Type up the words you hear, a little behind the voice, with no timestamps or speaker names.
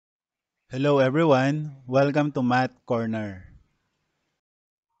Hello everyone, welcome to Math Corner.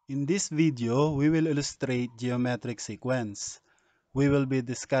 In this video, we will illustrate geometric sequence. We will be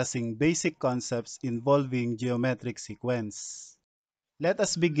discussing basic concepts involving geometric sequence. Let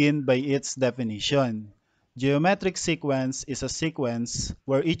us begin by its definition. Geometric sequence is a sequence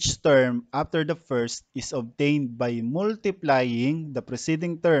where each term after the first is obtained by multiplying the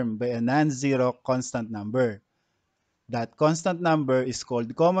preceding term by a non-zero constant number. That constant number is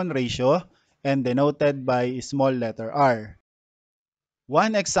called common ratio and denoted by small letter r.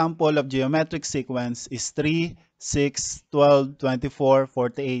 One example of geometric sequence is 3, 6, 12, 24,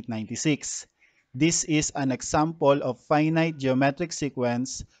 48, 96. This is an example of finite geometric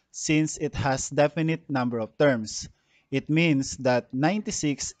sequence since it has definite number of terms. It means that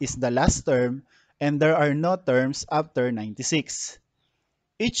 96 is the last term and there are no terms after 96.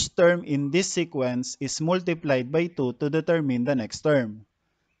 Each term in this sequence is multiplied by 2 to determine the next term.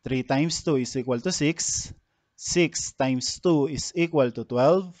 3 times 2 is equal to 6. 6 times 2 is equal to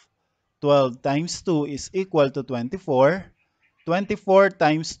 12. 12 times 2 is equal to 24. 24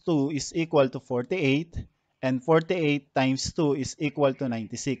 times 2 is equal to 48. And 48 times 2 is equal to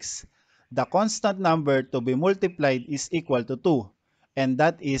 96. The constant number to be multiplied is equal to 2. And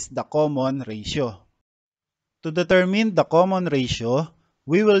that is the common ratio. To determine the common ratio,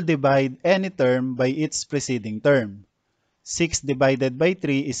 we will divide any term by its preceding term. 6 divided by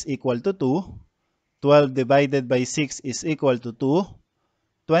 3 is equal to 2. 12 divided by 6 is equal to 2.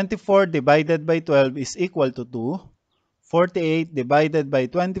 24 divided by 12 is equal to 2. 48 divided by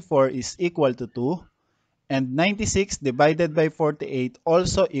 24 is equal to 2. And 96 divided by 48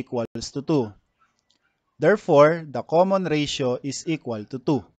 also equals to 2. Therefore, the common ratio is equal to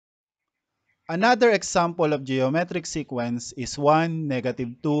 2. Another example of geometric sequence is 1,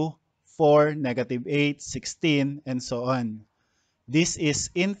 -2, 4, -8, 16, and so on. This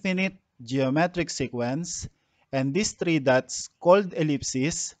is infinite geometric sequence, and these three dots called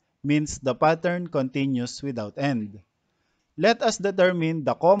ellipses means the pattern continues without end. Let us determine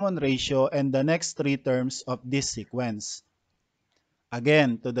the common ratio and the next three terms of this sequence.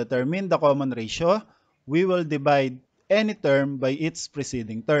 Again, to determine the common ratio, we will divide any term by its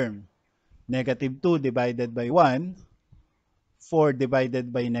preceding term. -2 divided by 1, 4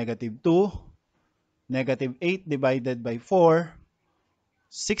 divided by -2, -8 divided by 4,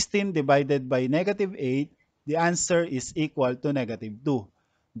 16 divided by -8, the answer is equal to -2.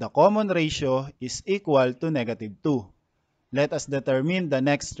 The common ratio is equal to -2. Let us determine the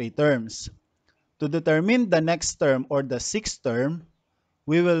next three terms. To determine the next term or the sixth term,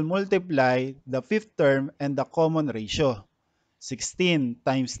 we will multiply the fifth term and the common ratio. 16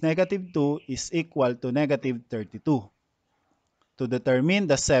 times -2 is equal to -32. To determine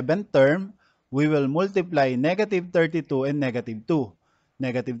the seventh term, we will multiply -32 and -2.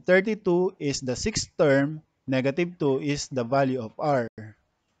 -32 is the sixth term, -2 is the value of r.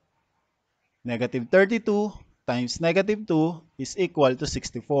 -32 times -2 is equal to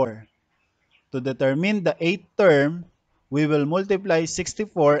 64. To determine the eighth term, we will multiply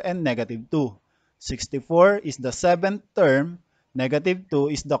 64 and -2. 64 is the seventh term,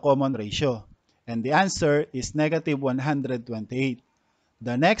 -2 is the common ratio, and the answer is -128.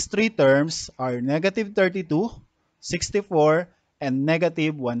 The next three terms are -32, 64, and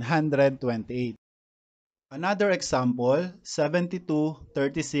 -128. Another example, 72,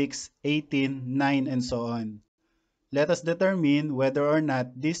 36, 18, 9, and so on. Let us determine whether or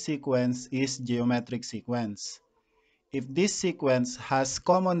not this sequence is geometric sequence. If this sequence has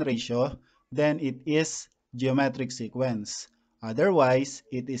common ratio, then it is geometric sequence. Otherwise,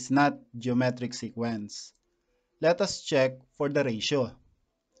 it is not geometric sequence. Let us check for the ratio.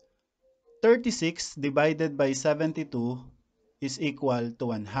 36 divided by 72 is equal to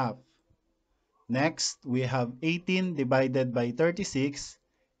 1/2. Next, we have 18 divided by 36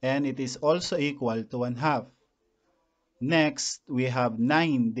 and it is also equal to 1/2. Next, we have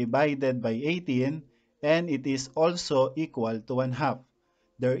 9 divided by 18 and it is also equal to 1/2.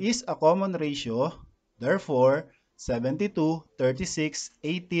 There is a common ratio, therefore 72, 36,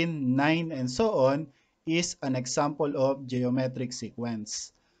 18, 9, and so on is an example of geometric sequence.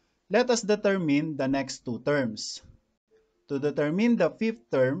 Let us determine the next two terms. To determine the fifth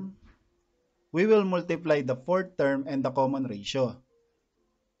term, we will multiply the fourth term and the common ratio.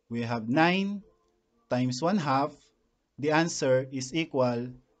 We have 9 times 1/2. The answer is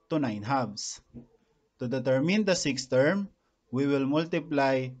equal to 9/2. To determine the sixth term, we will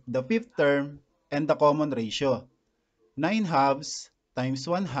multiply the fifth term and the common ratio. 9/2 times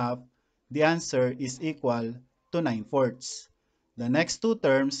 1/2, the answer is equal to 9/4. The next two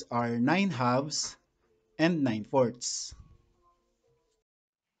terms are 9/2 and 9/4.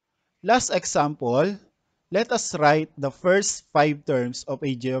 Last example, let us write the first 5 terms of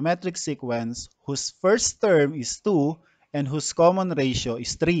a geometric sequence whose first term is 2 and whose common ratio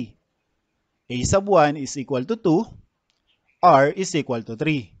is 3. A sub 1 is equal to 2, r is equal to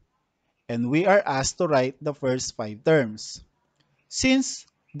 3, and we are asked to write the first 5 terms. Since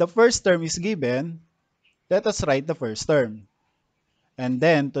the first term is given, let us write the first term. And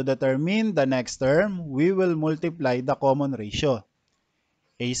then to determine the next term, we will multiply the common ratio.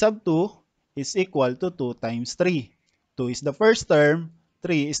 A sub 2 is equal to 2 times 3. 2 is the first term,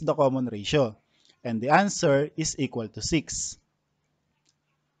 3 is the common ratio. And the answer is equal to 6.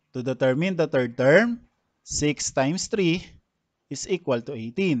 To determine the third term, 6 times 3 is equal to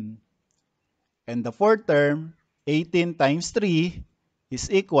 18. And the fourth term, 18 times 3 is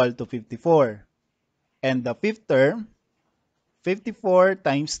equal to 54. And the fifth term, 54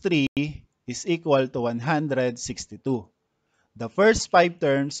 times 3 is equal to 162. The first 5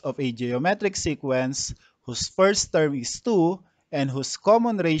 terms of a geometric sequence whose first term is 2 and whose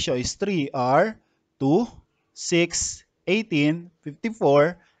common ratio is 3 are 2, 6, 18,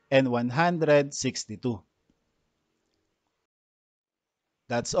 54, and 162.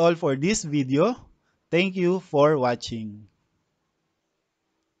 That's all for this video. Thank you for watching.